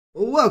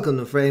Welcome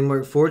to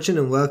Framework Fortune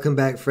and welcome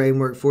back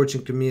Framework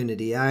Fortune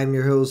community. I'm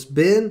your host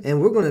Ben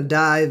and we're going to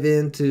dive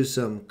into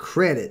some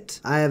credit.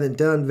 I haven't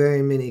done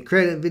very many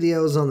credit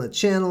videos on the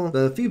channel,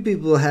 but a few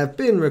people have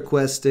been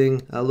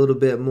requesting a little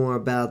bit more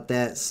about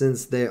that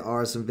since there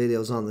are some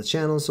videos on the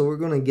channel. So we're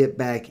going to get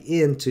back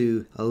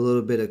into a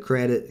little bit of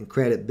credit and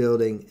credit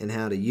building and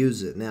how to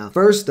use it. Now,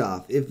 first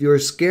off, if you're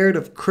scared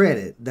of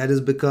credit, that is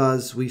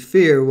because we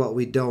fear what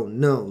we don't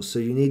know. So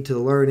you need to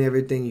learn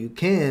everything you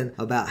can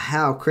about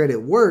how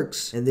credit works,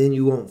 and then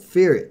you won't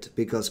fear it,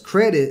 because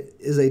credit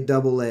is a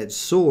double-edged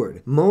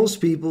sword.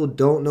 Most people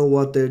don't know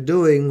what they're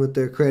doing with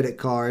their credit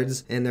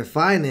cards and their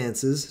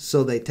finances,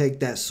 so they take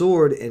that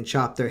sword and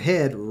chop their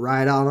head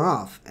right on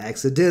off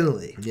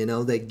accidentally. You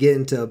know, they get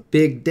into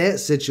big debt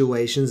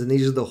situations, and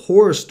these are the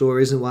horror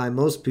stories and why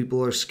most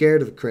people are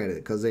scared of credit,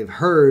 because they've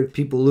heard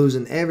people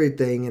losing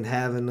everything and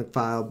having to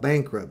file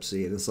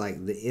bankruptcy, and it's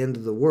like the end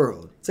of the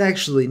world. It's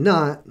actually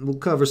not. We'll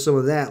cover some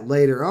of that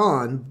later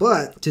on,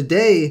 but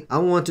today I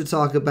want to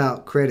talk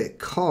about credit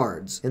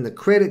cards and the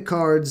credit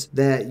cards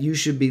that you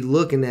should be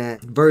looking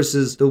at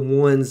versus the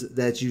ones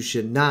that you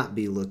should not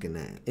be looking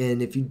at.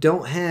 And if you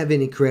don't have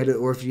any credit,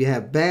 or if you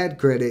have bad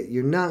credit,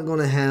 you're not going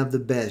to have the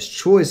best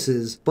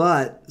choices,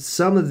 but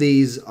some of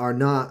these are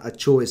not a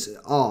choice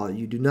at all.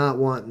 You do not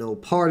want no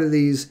part of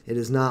these. It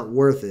is not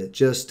worth it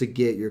just to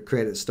get your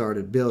credit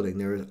started building.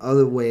 There are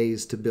other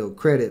ways to build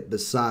credit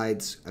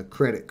besides a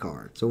credit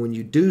card. So when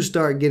you do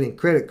start getting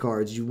credit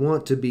cards, you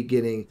want to be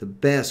getting the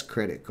best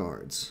credit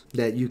cards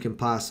that you can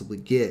possibly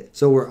get.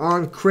 So we're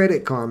on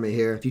Credit Karma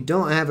here. If you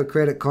don't have a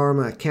Credit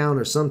Karma account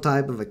or some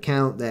type of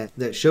account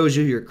that shows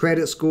you your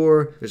credit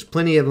score, there's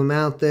plenty of them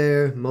out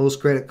there. Most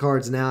credit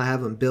cards now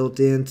have them built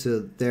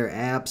into their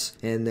apps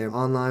and their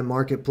online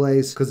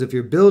marketplace, because if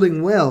you're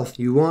building wealth,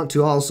 you want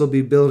to also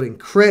be building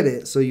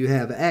credit so you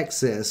have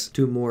access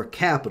to more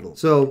capital.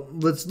 So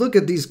let's look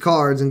at these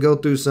cards and go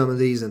through some of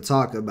these and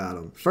talk about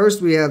them.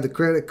 First, we have the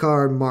credit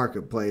card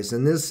marketplace,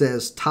 and this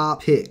says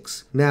top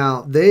picks.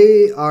 Now,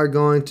 they are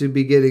going to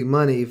be getting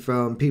money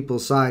from people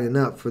signing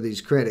up for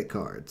these credit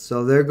cards.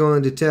 So they're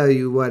going to tell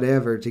you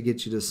whatever to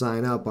get you to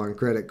sign up on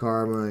Credit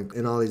Karma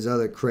and all these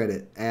other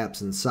credit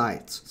apps and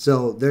sites.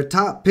 So their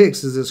top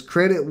picks is this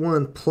Credit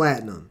One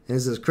Platinum. And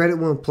it says Credit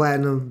One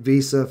Platinum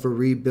Visa for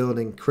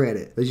rebuilding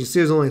credit. As you see,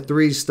 there's only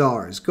 3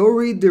 stars. Go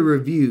read the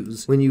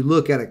reviews when you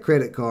look at a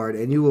credit card,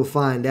 and you will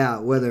find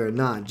out whether or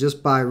not,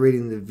 just by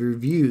reading the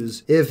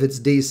reviews, if it's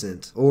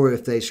decent or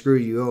if they screw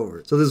you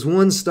over. So this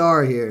 1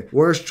 star here,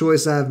 worst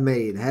choice I've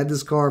made. Had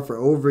this card for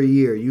over a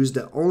year, used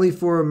it only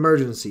for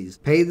emergencies,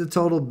 paid the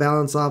total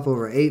balance off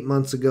over 8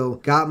 months ago,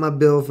 got my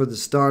bill for the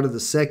start of the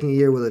 2nd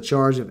year with a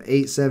charge of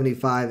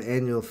 $8.75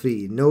 annual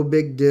fee. No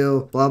big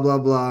deal, blah blah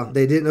blah.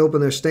 They didn't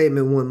open their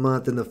statement 1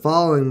 month, and the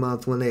following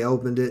month when they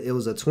opened it, it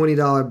was a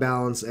 $20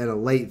 balance and a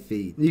late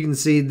fee. You can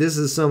see this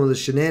is some of the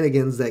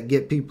shenanigans that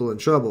get people in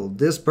trouble.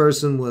 This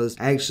person was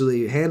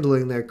actually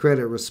handling their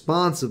credit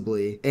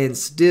responsibly and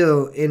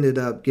still ended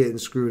up getting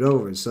screwed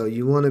over. So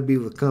you want to be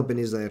with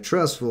companies that are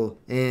trustful,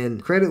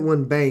 and Credit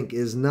One Bank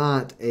is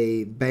not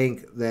a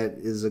bank that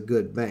is a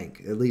good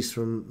bank, at least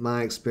from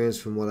my experience,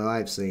 from what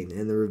I've seen,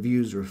 and the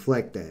reviews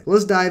reflect that.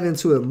 Let's dive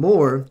into it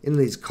more in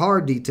these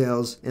card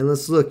details, and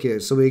let's look here.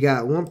 So we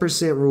got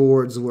 1%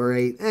 rewards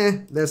rate.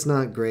 That's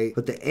not great,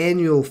 but the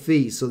annual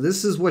fee. So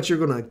this is what you're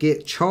gonna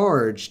get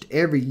charged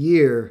every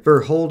year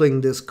for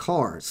holding this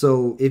card.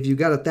 So if you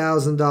got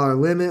 $1,000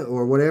 limit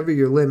or whatever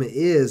your limit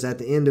is at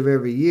the end of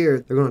every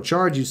year, they're going to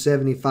charge you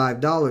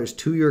 $75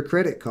 to your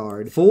credit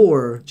card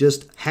for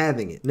just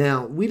having it.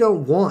 Now, we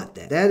don't want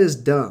that. That is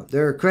dumb.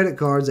 There are credit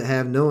cards that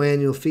have no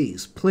annual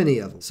fees, plenty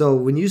of them. So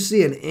when you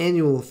see an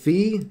annual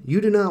fee,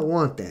 you do not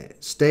want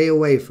that. Stay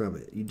away from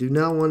it. You do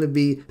not want to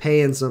be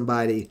paying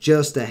somebody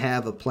just to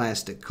have a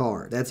plastic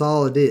card. That's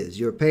all it is.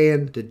 You're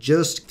paying to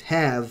just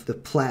have the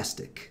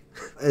plastic.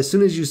 As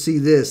soon as you see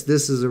this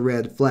is a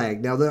red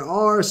flag. Now, there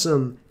are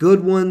some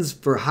good ones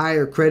for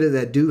higher credit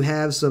that do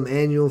have some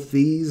annual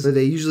fees, but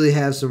they usually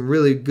have some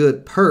really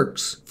good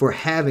perks for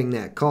having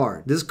that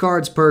card. This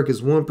card's perk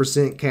is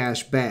 1%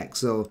 cash back.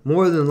 So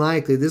more than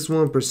likely, this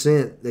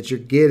 1% that you're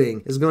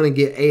getting is going to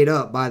get ate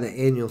up by the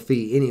annual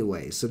fee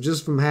anyway. So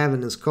just from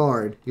having this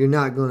card, you're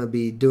not going to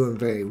be doing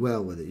very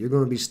well with it. You're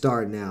going to be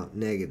starting out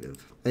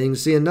negative. And you can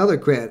see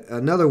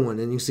another one,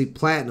 and you see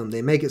Platinum.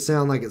 They make it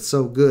sound like it's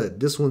so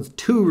good. This one's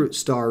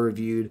 2-star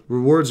reviewed.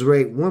 Rewards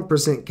rate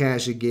 1%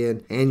 cash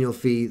again. Annual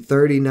fee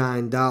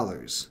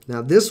 $39.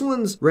 Now this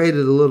one's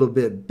rated a little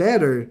bit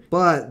better,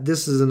 but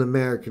this is an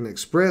American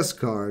Express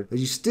card. But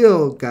you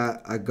still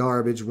got a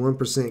garbage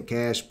 1%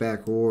 cash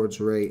back rewards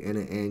rate and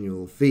an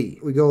annual fee.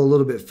 We go a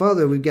little bit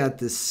further. We've got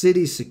the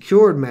Citi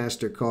Secured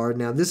MasterCard.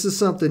 Now this is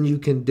something you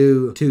can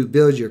do to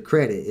build your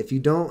credit. If you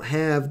don't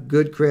have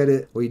good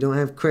credit or you don't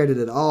have credit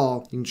at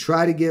all, you can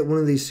try to get one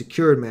of these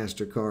secured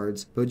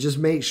MasterCards, but just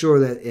make sure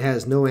that it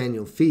has no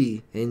annual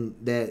fee and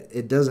that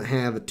it doesn't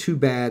have too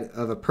bad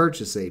of a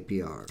purchase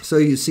APR. So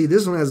you see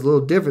this one has a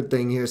little different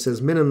thing here. It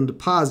says minimum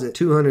deposit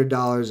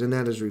 $200 and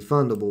that is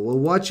refundable. Well,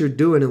 what you're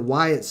doing and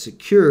why it's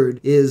secured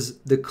is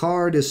the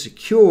card is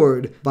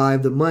secured by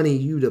the money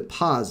you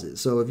deposit.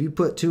 So if you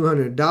put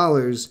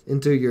 $200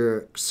 into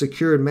your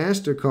secured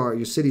MasterCard,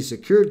 your Citi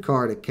secured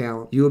card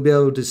account, you will be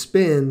able to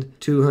spend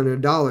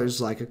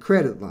 $200 like a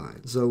credit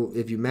line. So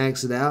if you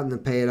max it out and then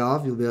pay it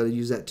off, you'll be able to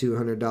use that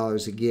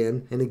 $200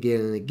 again and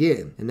again and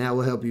again. And that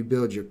will help you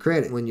build your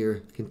credit when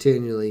you're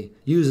continually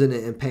using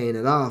it and paying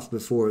it off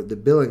before the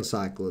billing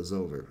cycle is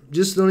over.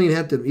 Just don't even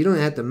have to, you don't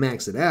have to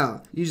max it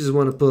out. You just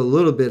want to put a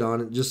little bit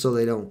on it just so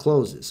they don't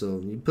close it.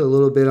 So you put a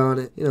little bit on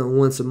it,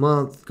 once a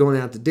month, going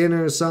out to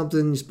dinner or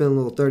something, you spend a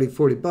little 30,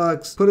 40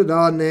 bucks, put it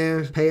on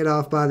there, pay it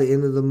off by the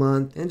end of the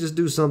month, and just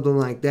do something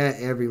like that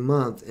every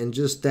month. And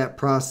just that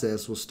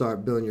process will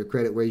start building your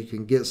credit where you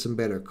can get some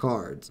better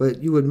cards.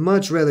 But you would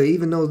much rather,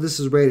 even though this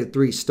is rated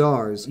 3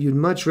 stars, you'd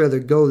much rather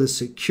go the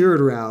secured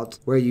route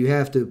where you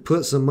have to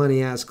put some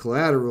money as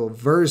collateral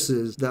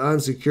versus the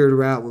unsecured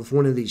route with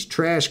one of these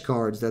trash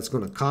cards that's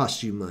going to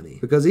cost you money.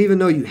 Because even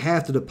though you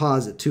have to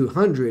deposit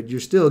 $200, you're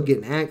still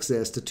getting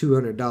access to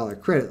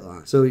 $200 credit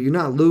line. So you're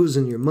not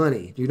losing your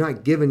money. You're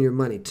not giving your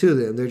money to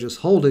them. They're just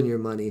holding your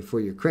money for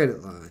your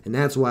credit line. And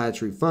that's why it's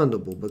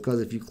refundable,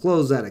 because if you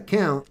close that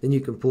account, then you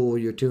can pull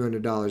your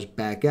 $200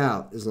 back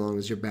out as long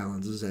as your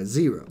balance is at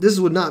 0. This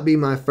would not be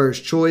my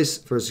first choice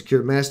for a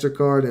secure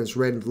MasterCard, and it's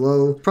rated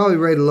low. Probably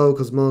rated low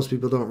because most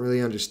people don't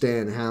really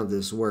understand how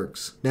this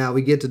works. Now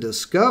we get to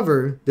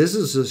Discover. This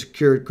is a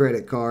secured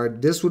credit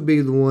card. This would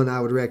be the one I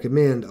would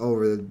recommend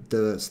over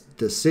the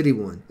Citi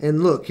one.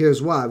 And look,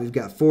 here's why. We've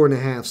got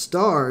 4.5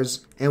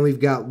 stars and we've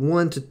got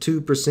 1 to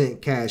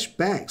 2% cash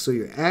back. So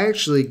you're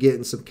actually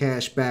getting some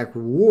cash back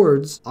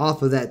rewards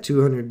off of that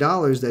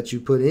 $200 that you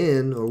put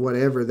in, or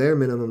whatever their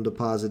minimum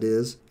deposit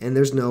is, and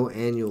there's no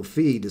annual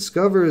fee.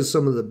 Discover is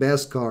some of the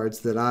best cards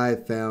that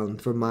I've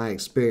found from my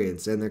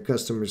experience, and their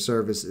customer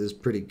service is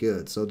pretty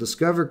good. So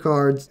Discover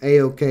cards,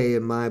 A-okay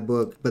in my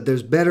book, but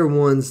there's better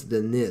ones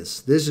than this.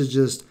 This is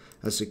just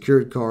a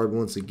secured card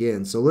once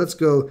again. So let's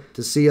go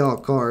to see all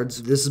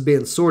cards. This is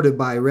being sorted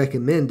by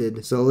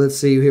recommended. So let's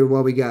see here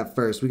what we got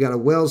first. We got a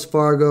Wells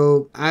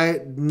Fargo.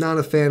 I'm not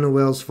a fan of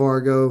Wells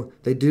Fargo.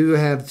 They do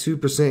have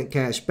 2%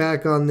 cash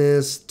back on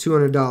this,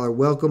 $200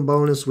 welcome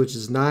bonus, which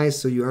is nice.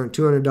 So you earn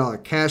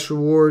 $200 cash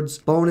rewards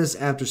bonus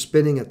after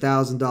spending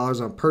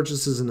 $1,000 on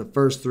purchases in the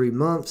first 3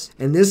 months.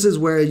 And this is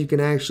where you can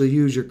actually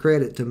use your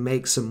credit to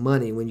make some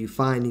money when you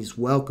find these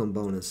welcome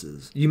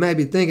bonuses. You may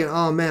be thinking,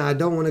 oh man, I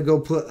don't want to go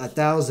put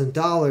 $1,000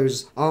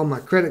 on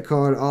my credit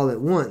card all at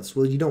once.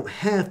 Well, you don't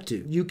have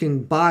to. You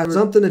can buy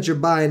something that you're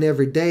buying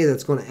every day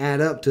that's going to add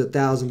up to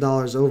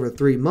 $1,000 over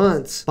 3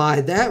 months.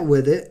 Buy that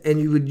with it, and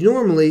you would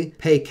normally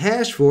pay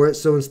cash for it.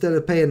 So instead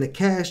of paying the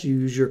cash, you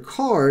use your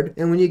card,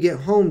 and when you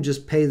get home,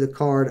 just pay the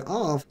card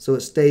off so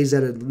it stays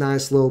at a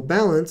nice low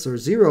balance or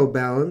 0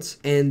 balance.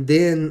 And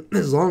then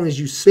as long as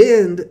you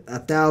spend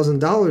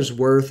 $1,000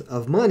 worth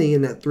of money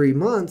in that 3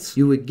 months,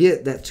 you would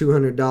get that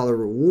 $200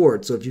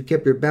 reward. So if you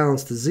kept your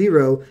balance to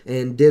 0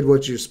 and did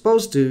what you're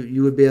supposed to,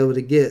 you would be able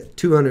to get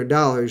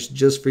 $200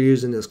 just for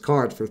using this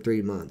card for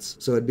 3 months.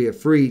 So it'd be a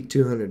free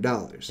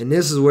 $200. And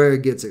this is where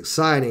it gets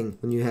exciting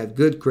when you have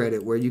good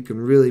credit, where you can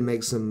really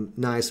make some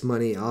nice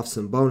money off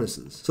some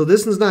bonuses. So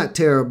this one's not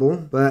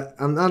terrible, but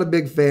I'm not a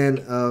big fan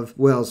of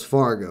Wells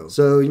Fargo.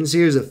 So you can see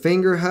here's a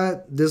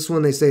Fingerhut. This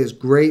one they say is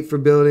great for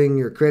building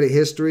your credit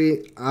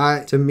history.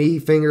 To me,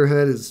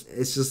 Fingerhut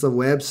it's just a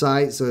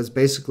website, so it's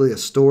basically a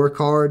store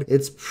card.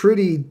 It's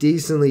pretty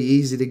decently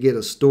easy to get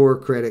a store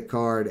credit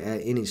card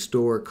at any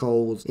store,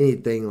 Kohl's,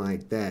 anything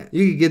like that.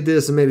 You could get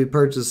this and maybe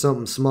purchase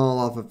something small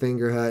off of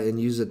Fingerhut and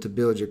use it to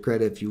build your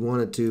credit if you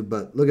wanted to,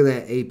 but look at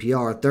that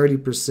APR,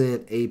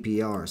 30%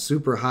 APR,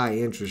 super high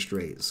interest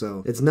rate.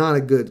 So it's not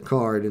a good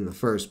card in the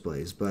first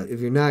place, but if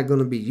you're not going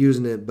to be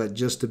using it but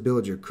just to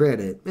build your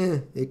credit,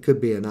 it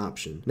could be an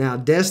option. Now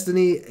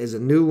Destiny is a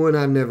new one.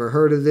 I've never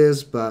heard of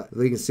this, but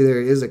you can see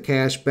there is a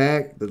cash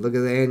back, but look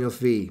at the annual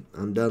fee.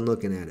 I'm done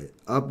looking at it.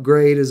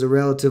 Upgrade is a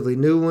relatively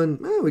new one.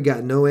 We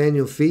got no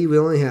annual fee. We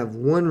only have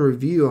 1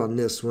 review on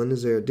this one.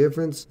 Is there a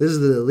difference? This is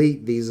the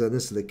Elite Visa and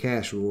this is the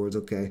cash rewards.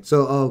 Okay.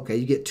 So, okay,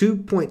 you get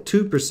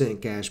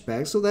 2.2% cash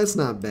back. So that's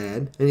not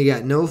bad. And you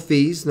got no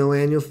fees, no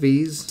annual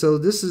fees. So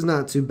this is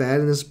not too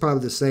bad. And this is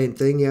probably the same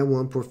thing. Yeah,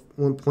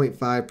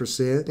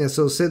 1.5%. Yeah,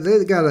 so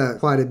they got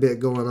quite a bit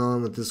going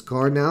on with this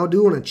card. Now, I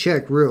do want to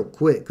check real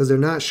quick because they're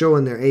not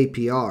showing their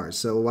APR.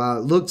 So while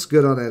it looks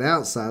good on that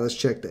outside, let's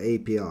check the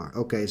APR.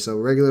 Okay, so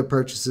regular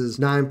purchases,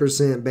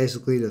 9%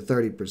 basically to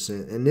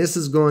 30%. And this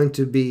is going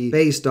to be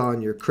based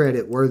on your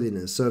credit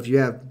worthiness. So if you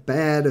have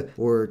bad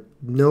or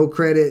no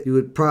credit, you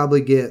would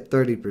probably get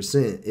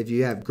 30%. If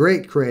you have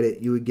great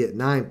credit, you would get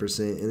 9%.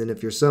 And then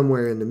if you're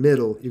somewhere in the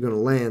middle, you're going to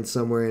land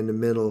somewhere in the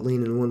middle,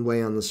 leaning one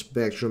way on the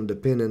spectrum,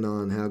 depending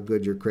on how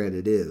good your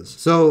credit is.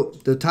 So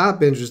the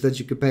top interest that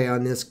you could pay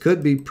on this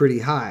could be pretty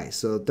high.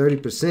 So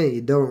 30%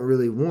 you don't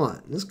really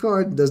want. This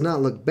card does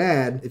not look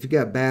bad. If you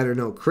got bad or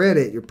no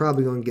credit, you're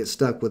probably going to get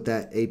stuck with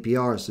that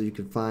APR, so you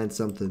can find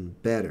something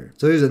better.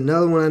 So here's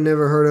another one I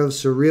never heard of,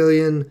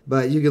 Cerulean,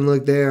 but you can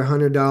look there,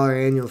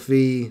 $100 annual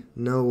fee,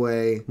 no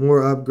way.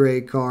 More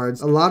upgrade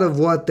cards. A lot of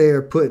what they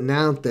are putting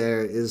out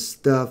there is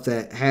stuff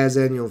that has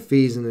annual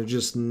fees and they're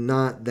just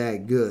not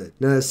that good.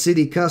 Now the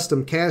Citi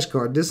Custom Cash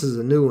Card, this is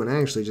a new one.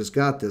 I actually just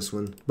got this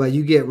one, but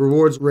you get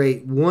rewards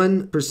rate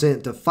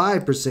 1% to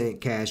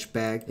 5% cash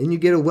back, and you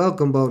get a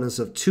welcome bonus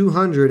of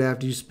 $200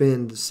 after you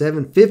spend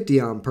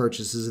 $750 on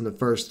purchases in the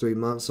first 3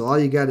 months. So all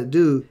you got to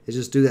do is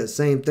just do that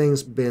same thing,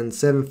 spend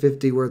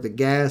 $750 worth of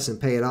gas and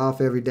pay it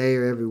off every day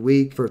or every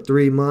week for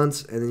 3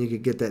 months, and then you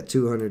could get that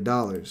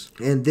 $200.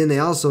 And then they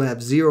also have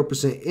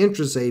 0%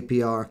 interest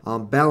APR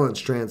on balance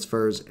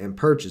transfers and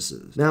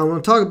purchases. Now I'm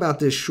going to talk about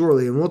this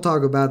shortly, and we'll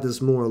talk about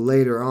this more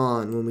later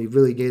on when we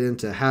really get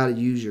into how to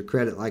use your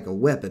credit like a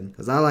weapon,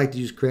 because I like to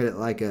use credit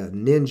like a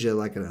ninja,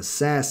 like an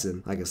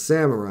assassin, like a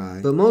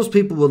samurai. But most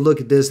people would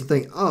look at this and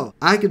think, oh,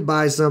 I could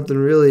buy something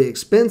really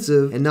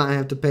expensive and not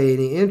have to pay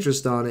any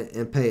interest on it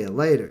and pay it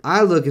later.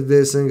 I look at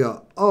this and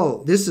go,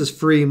 oh, this is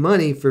free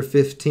money for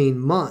 15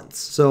 months.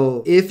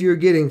 So if you're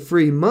getting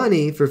free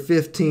money for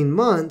 15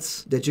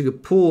 months that you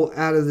could pull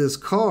out of this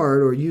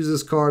card or use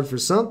this card for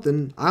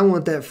something, I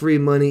want that free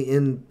money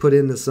put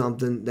into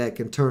something that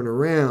can turn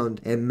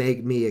around and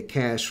make me a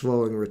cash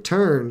flowing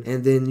return.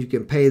 And then you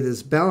can pay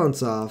this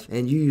balance off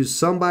and you use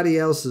somebody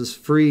else's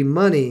free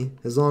money,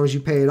 as long as you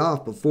pay it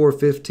off before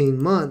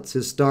 15 months,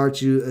 to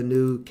start you a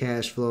new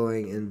cash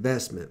flowing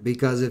investment.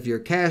 Because if your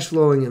cash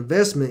flowing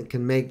investment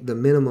can make the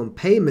minimum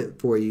payment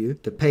for you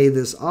to pay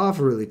this off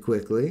really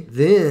quickly,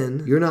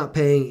 then you're not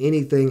paying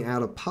anything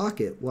out of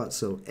pocket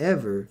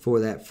whatsoever for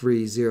that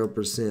free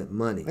 0%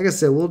 money. Like I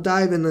said, we'll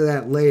dive into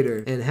that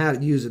later and how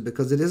to use it,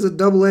 because it is a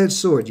double-edged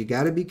sword. You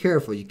got to be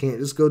careful. You can't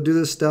just go do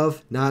this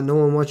stuff not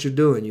knowing what you're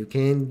doing. You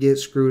can get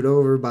screwed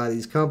over by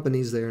these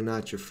companies. They are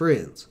not your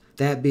friends.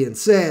 That being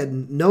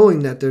said, knowing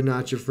that they're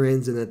not your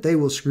friends and that they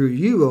will screw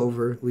you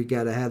over, we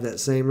got to have that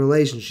same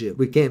relationship.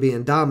 We can't be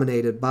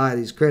dominated by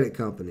these credit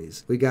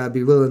companies. We got to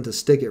be willing to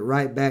stick it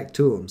right back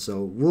to them.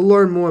 So we'll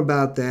learn more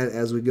about that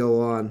as we go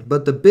on.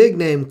 But the big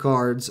name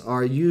cards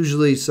are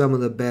usually some of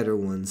the better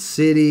ones.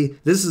 Citi,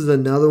 this is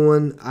another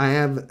one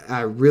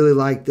I really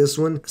like this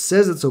one. It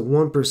says it's a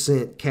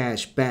 1%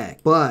 cash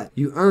back, but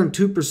you earn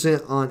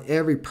 2% on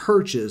every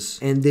purchase,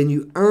 and then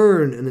you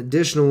earn an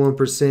additional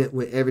 1%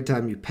 with every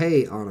time you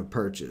pay on a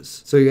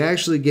purchase. So you're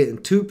actually getting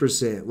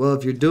 2%. Well,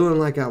 if you're doing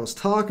like I was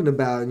talking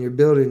about and you're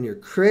building your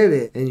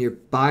credit and you're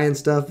buying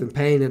stuff and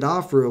paying it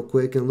off real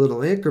quick in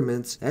little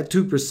increments, that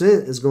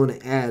 2% is going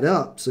to add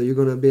up. So you're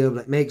going to be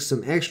able to make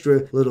some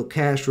extra little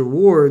cash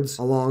rewards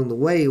along the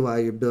way while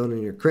you're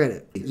building your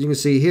credit. As you can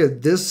see here,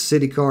 this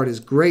Citi card is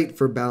great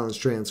for balance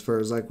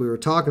transfers. Like we were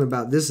talking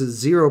about, this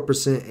is 0%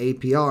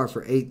 APR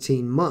for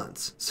 18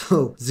 months.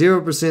 So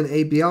 0%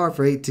 APR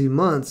for 18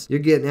 months, you're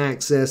getting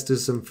access to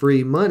some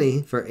free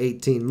money for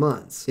 18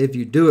 months if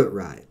you do it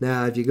right.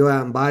 Now, if you go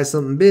out and buy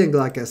something big,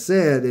 like I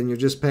said, and you're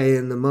just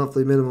paying the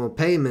monthly minimum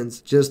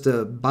payments just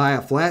to buy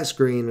a flat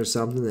screen or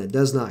something that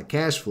does not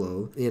cash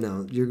flow,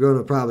 you're going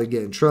to probably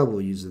get in trouble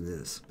using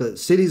this. But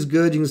Citi's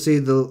good. You can see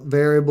the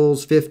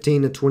variables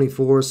 15 to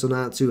 24, so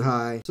not too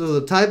high. So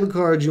the type of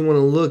cards you want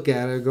to look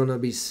at are going to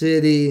be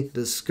Citi,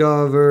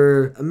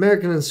 Discover.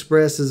 American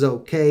Express is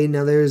okay.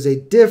 Now there is a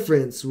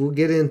difference. We'll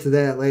get into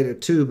that later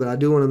too, but I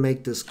do want to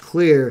make this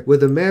clear.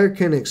 With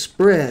American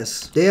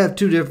Express, they have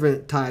two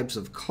different types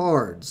of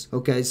cards.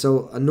 Okay,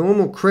 so a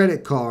normal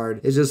credit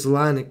card is just a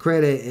line of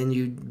credit and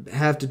you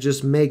have to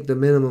just make the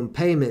minimum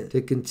payment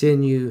to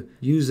continue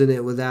using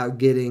it without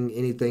getting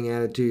anything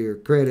added to your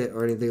credit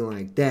or anything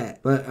like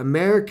that. But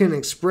American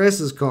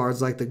Express's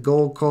cards, like the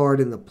gold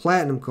card and the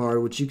platinum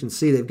card, which you can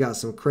see they've got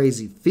some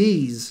crazy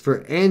fees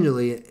for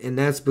annually, and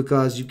that's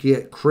because you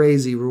get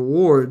crazy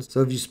rewards.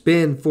 So if you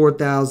spend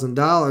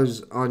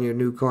 $4,000 on your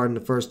new card in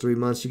the first 3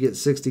 months, you get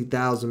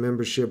 60,000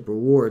 membership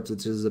rewards,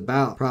 which is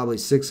about probably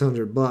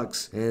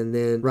 $600, and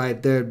then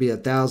right there it'd be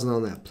 $1,000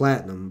 on that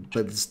platinum.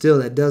 But still,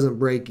 that doesn't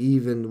break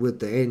even with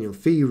the annual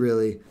fee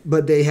really.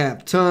 But they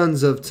have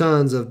tons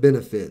of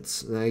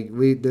benefits. Like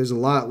there's a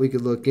lot we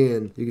could look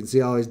in. You can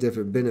see all these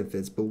different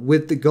benefits. But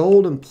with the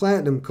gold and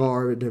platinum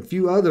card and a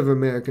few other of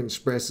American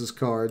Express's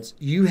cards,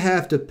 you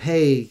have to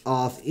pay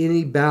off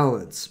any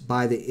balance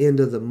by the end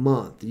of the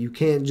month. You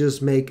can't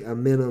just make a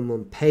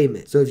minimum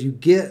payment. So if you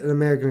get an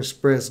American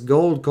Express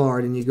gold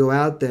card and you go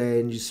out there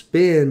and you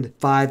spend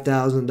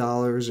 $5,000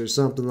 $5,000 or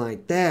something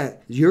like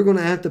that, you're going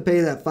to have to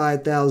pay that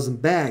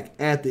 $5,000 back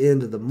at the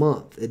end of the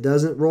month. It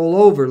doesn't roll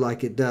over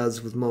like it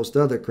does with most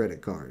other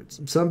credit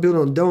cards. Some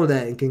people don't know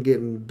that and can get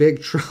in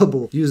big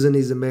trouble using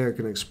these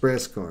American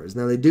Express cards.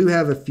 Now, they do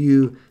have a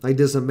few, like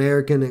this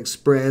American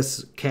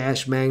Express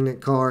cash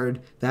magnet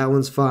card. That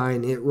one's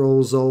fine. It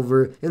rolls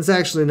over. It's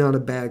actually not a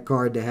bad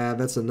card to have.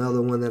 That's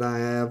another one that I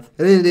have.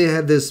 And then they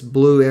have this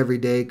blue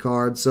everyday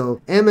card.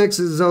 So Amex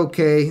is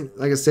okay.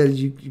 Like I said,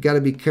 you got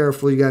to be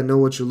careful. You got to know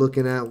what you're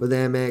looking at with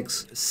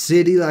Amex.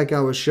 Citi, like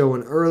I was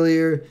showing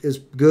earlier, is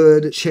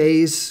good.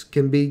 Chase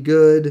can be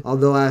good.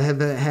 Although I have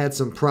had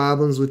some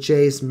problems with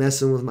Chase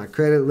messing with my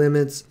credit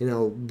limits,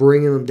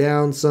 bringing them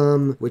down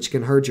some, which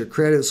can hurt your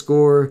credit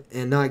score,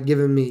 and not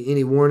giving me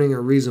any warning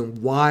or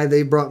reason why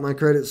they brought my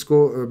credit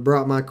score or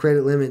brought my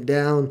credit limit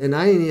down. And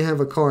I didn't even have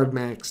a card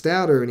maxed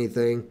out or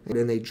anything,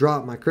 and they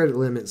dropped my credit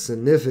limit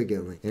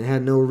significantly and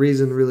had no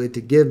reason really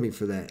to give me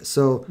for that.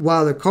 So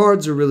while the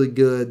cards are really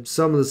good,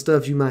 some of the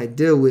stuff you might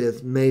deal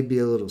with may be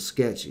a little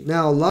sketchy.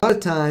 Now, a lot of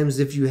times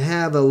if you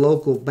have a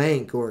local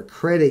bank or a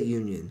credit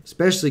union,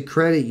 especially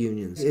credit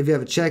unions, if you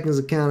have a checking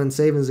account and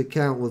savings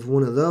account with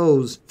one of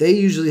those, they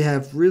usually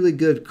have really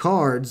good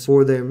cards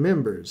for their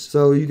members.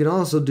 So you can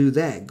also do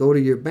that. Go to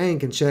your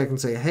bank and check and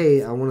say,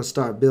 hey, I want to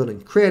start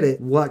building credit.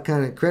 What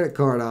kind of credit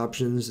card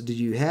options do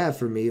you have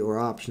for me, or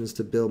options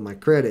to build my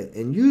credit?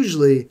 And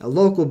usually a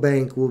local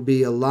bank will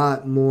be a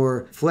lot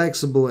more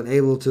flexible and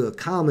able to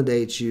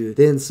accommodate you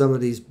than some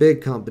of these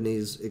big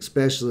companies,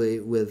 especially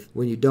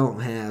when you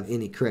don't have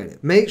any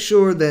credit. Make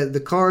sure that the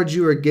cards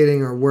you are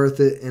getting are worth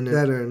it and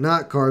that are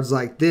not cards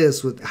like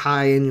this with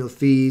high annual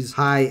fees,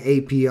 high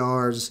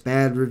APRs,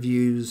 bad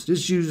reviews.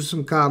 Just use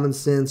some common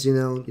sense.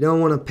 You don't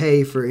want to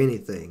pay for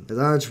anything. As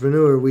an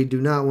entrepreneur, we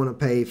do not want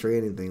to pay for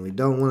anything. We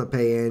don't want to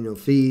pay annual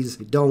fees.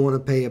 We don't want to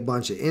pay a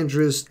bunch of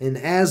interest. And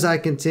as I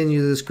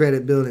continue this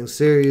credit building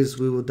series,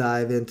 we will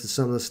dive into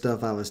some of the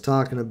stuff I was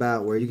talking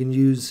about, where you can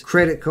use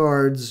credit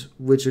cards,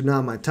 which are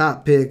not my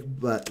top pick,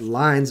 but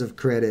lines of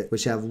credit,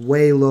 which have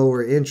way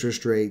lower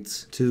interest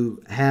rates,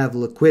 to have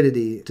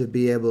liquidity to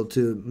be able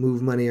to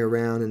move money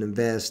around and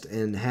invest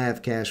and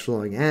have cash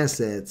flowing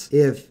assets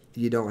if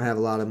you don't have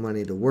a lot of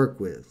money to work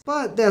with.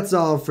 But that's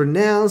all for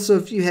now. So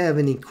if you have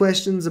any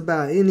questions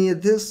about any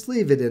of this,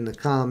 leave it in the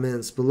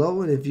comments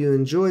below. And if you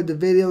enjoyed the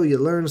video, you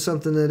learned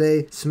something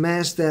today,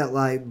 smash that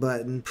like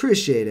button.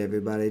 Appreciate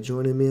everybody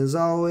joining me as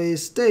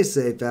always. Stay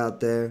safe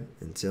out there.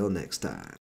 Until next time.